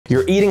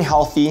You're eating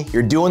healthy,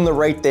 you're doing the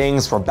right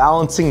things, we're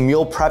balancing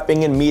meal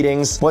prepping and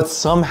meetings, but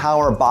somehow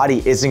our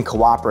body isn't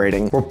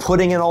cooperating. We're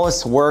putting in all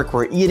this work,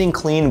 we're eating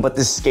clean, but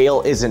the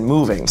scale isn't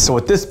moving. So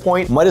at this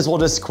point, might as well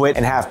just quit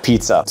and have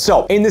pizza.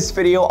 So in this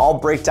video, I'll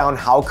break down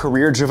how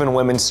career-driven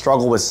women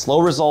struggle with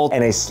slow results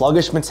and a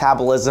sluggish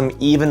metabolism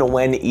even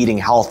when eating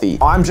healthy.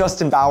 I'm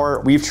Justin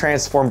Bauer. We've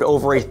transformed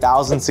over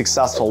 1,000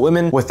 successful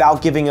women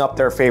without giving up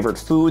their favorite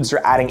foods or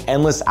adding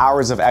endless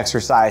hours of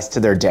exercise to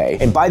their day.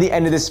 And by the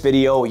end of this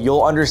video,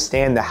 you'll understand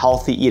the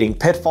healthy eating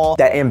pitfall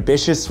that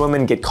ambitious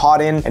women get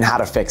caught in and how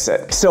to fix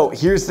it. So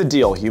here's the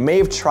deal. You may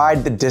have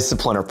tried the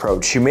discipline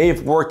approach. You may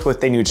have worked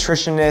with a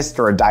nutritionist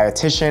or a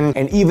dietitian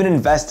and even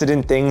invested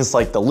in things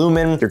like the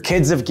Lumen. Your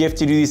kids have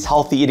gifted you these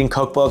healthy eating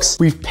cookbooks.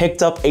 We've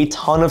picked up a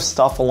ton of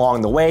stuff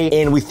along the way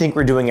and we think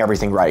we're doing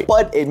everything right.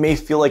 But it may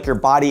feel like your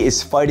body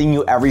is fighting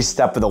you every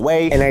step of the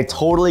way, and I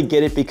totally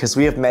get it because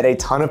we have met a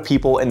ton of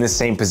people in the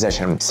same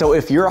position. So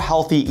if you're a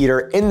healthy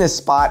eater in this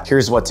spot,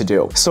 here's what to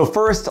do. So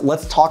first,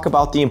 let's talk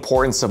about the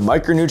importance of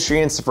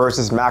micronutrients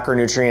versus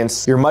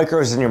macronutrients, your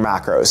micros and your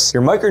macros.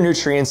 Your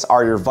micronutrients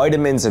are your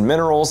vitamins and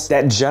minerals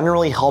that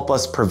generally help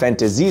us prevent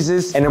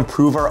diseases and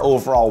improve our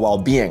overall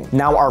well-being.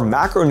 Now, our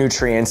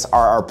macronutrients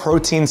are our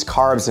proteins,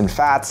 carbs, and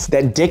fats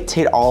that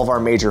dictate all of our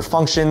major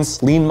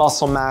functions: lean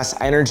muscle mass,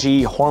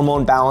 energy,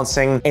 hormone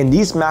balancing, and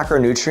these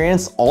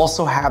macronutrients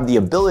also have the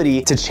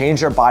ability to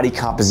change our body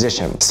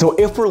composition. So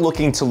if we're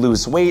looking to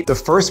lose weight, the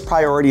first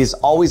priority is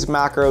always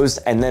macros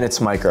and then it's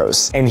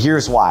micros. And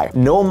here's why.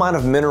 No amount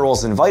of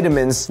minerals and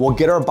vitamins will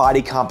get our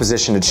body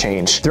composition to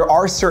change. There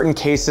are certain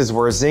cases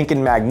where zinc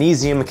and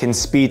magnesium can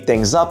speed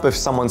things up if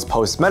someone's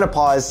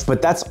post-menopause,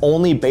 but that's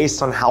only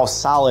based on how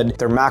solid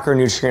their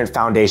macronutrient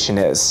foundation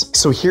is.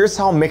 So here's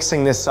how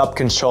mixing this up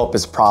can show up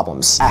as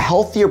problems. A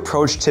healthy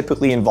approach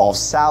typically involves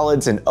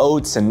salads and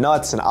oats and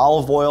nuts and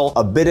olive oil,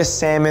 a bit of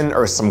salmon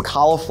or some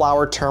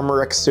cauliflower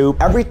turmeric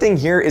soup. Everything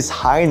here is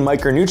high in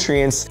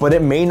micronutrients, but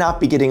it may not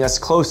be getting us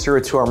closer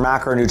to our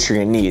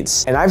macronutrient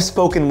needs. And I've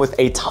spoken with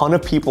a ton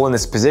of people in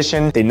this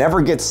position. They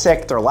never get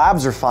sick, their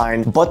labs are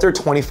fine, but they're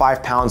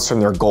 25 pounds from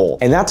their goal.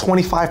 And that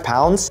 25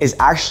 pounds is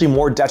actually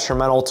more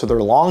detrimental to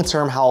their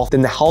long-term health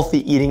than the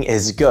healthy eating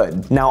is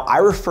good. Now, I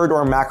refer to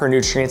our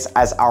macronutrients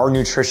as our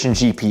nutrition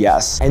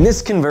GPS. And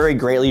this can vary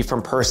greatly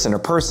from person to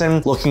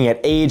person, looking at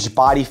age,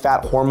 body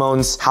fat,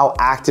 hormones, how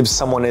active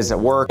someone is at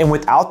work. And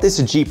without this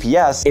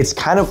GPS, it's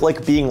kind of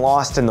like being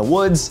lost in the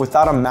woods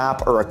without a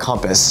map or a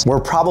compass. We're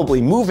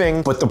probably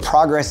moving, but the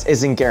progress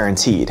isn't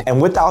guaranteed.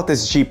 And without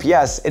this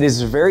GPS, it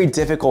is very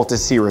difficult to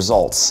see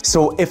results.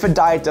 So if a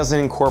diet doesn't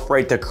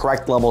incorporate the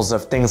correct levels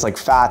of things like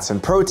fats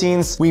and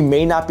proteins, we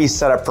may not be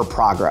set up for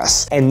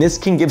progress. And this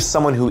can give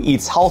someone who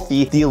eats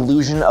healthy the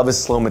illusion of a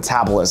slow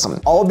metabolism,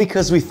 all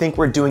because we think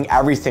we're doing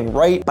everything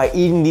right by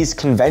eating these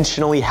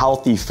conventionally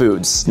healthy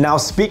foods. Now,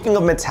 speaking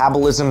of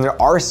metabolism, there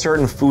are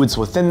certain foods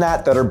within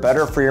that are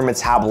better for your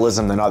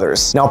metabolism than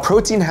others. Now,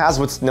 protein has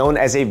what's known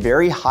as a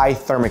very high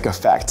thermic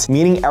effect,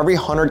 meaning every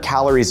 100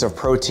 calories of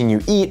protein you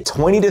eat,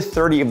 20 to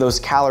 30 of those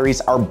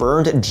calories are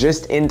burned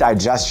just in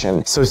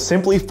digestion. So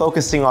simply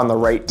focusing on the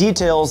right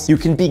details, you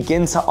can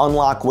begin to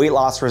unlock weight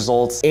loss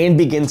results and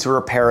begin to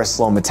repair a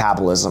slow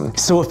metabolism.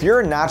 So if you're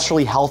a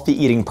naturally healthy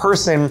eating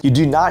person, you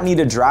do not need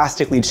to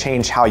drastically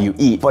change how you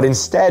eat, but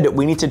instead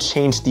we need to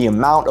change the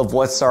amount of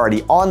what's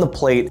already on the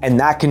plate, and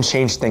that can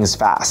change things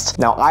fast.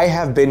 Now, I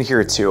have been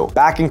here too.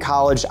 Back in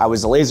college, I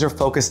was laser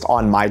focused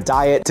on my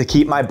diet to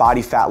keep my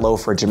body fat low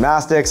for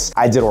gymnastics.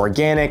 I did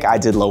organic, I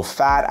did low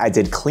fat, I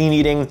did clean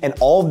eating, and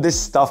all of this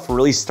stuff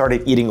really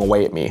started eating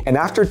away at me. And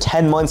after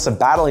 10 months of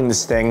battling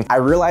this thing, I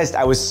realized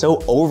I was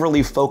so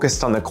overly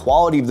focused on the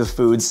quality of the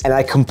foods, and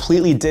I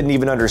completely didn't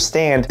even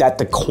understand that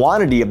the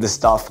quantity of the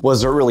stuff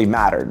was what really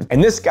mattered.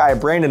 And this guy,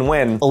 Brandon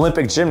Wynn,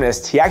 Olympic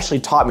gymnast, he actually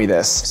taught me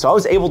this. So I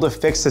was able to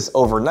fix this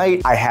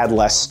overnight. I had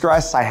less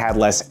stress, I had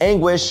less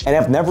anguish, and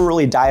I've never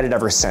really dieted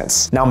ever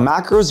since. Now,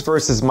 macros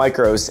versus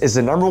micros is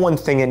the #1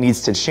 thing that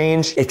needs to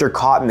change if you're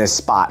caught in this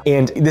spot.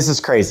 And this is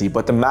crazy,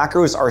 but the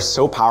macros are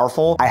so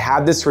powerful. I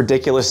have this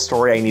ridiculous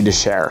story I need to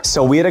share.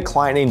 So we had a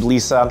client named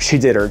Lisa. She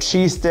did her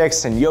cheese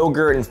sticks and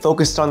yogurt and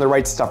focused on the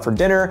right stuff for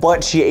dinner,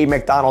 but she ate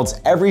McDonald's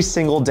every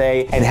single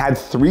day and had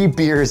 3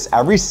 beers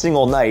every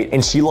single night,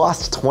 and she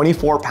lost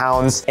 24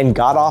 pounds and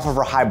got off of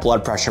her high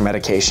blood pressure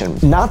medication.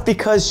 Not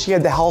because she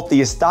had the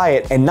healthiest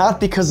diet and not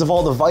because of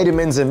all the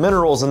vitamins and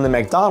minerals in the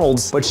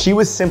McDonald's, but she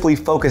was simply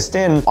focused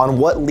in on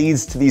what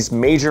leads to these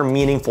major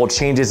meaningful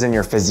changes in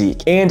your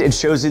physique. And it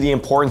shows you the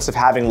importance of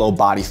having low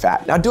body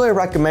fat. Now, do I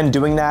recommend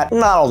doing that?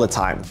 Not all the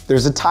time.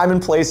 There's a time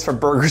and place for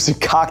burgers and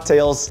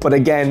cocktails, but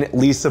again,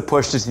 Lisa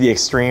pushed it to the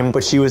extreme,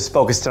 but she was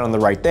focused on the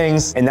right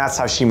things, and that's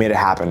how she made it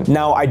happen.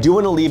 Now, I do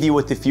want to leave you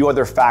with a few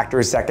other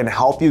factors that can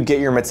help you get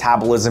your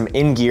metabolism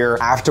in gear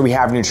after we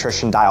have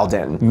nutrition dialed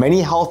in.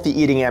 Many healthy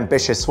eating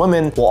ambitious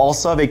women will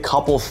also have a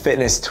couple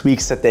fitness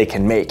tweaks that they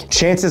can make.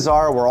 Chances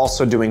are we're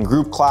also doing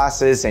group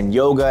classes and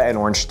yoga and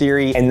Orange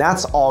Theory, and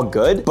that's all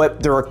good,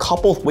 but there are a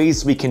couple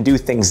ways we can do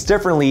things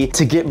differently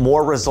to get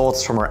more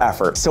results from our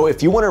effort. So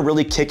if you want to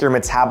really kick your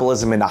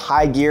metabolism into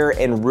high gear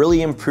and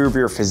really improve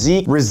your physique,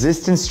 physique,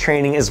 resistance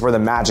training is where the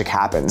magic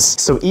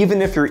happens. So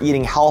even if you're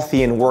eating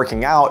healthy and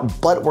working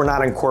out, but we're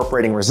not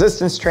incorporating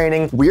resistance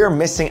training, we are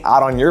missing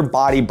out on your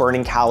body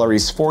burning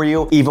calories for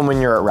you, even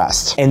when you're at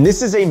rest. And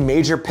this is a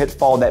major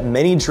pitfall that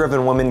many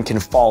driven women can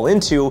fall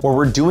into, where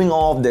we're doing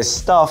all of this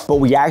stuff, but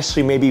we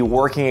actually may be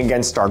working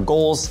against our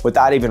goals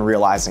without even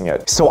realizing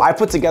it. So I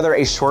put together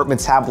a short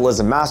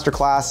metabolism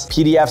masterclass,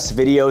 PDFs,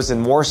 videos, and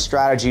more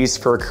strategies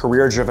for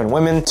career-driven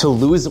women to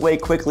lose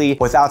weight quickly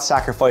without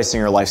sacrificing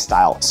your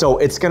lifestyle. So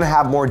it's gonna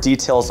have more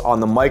details on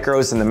the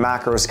micros and the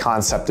macros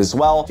concept as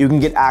well. You can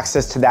get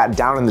access to that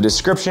down in the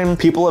description.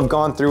 People have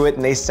gone through it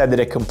and they said that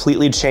it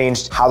completely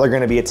changed how they're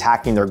gonna be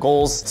attacking their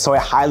goals. So I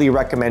highly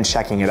recommend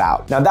checking it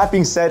out. Now that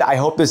being said, I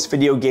hope this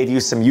video gave you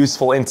some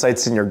useful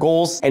insights in your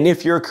goals. And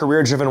if you're a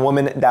career-driven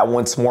woman that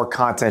wants more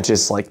content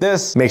just like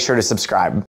this, make sure to subscribe.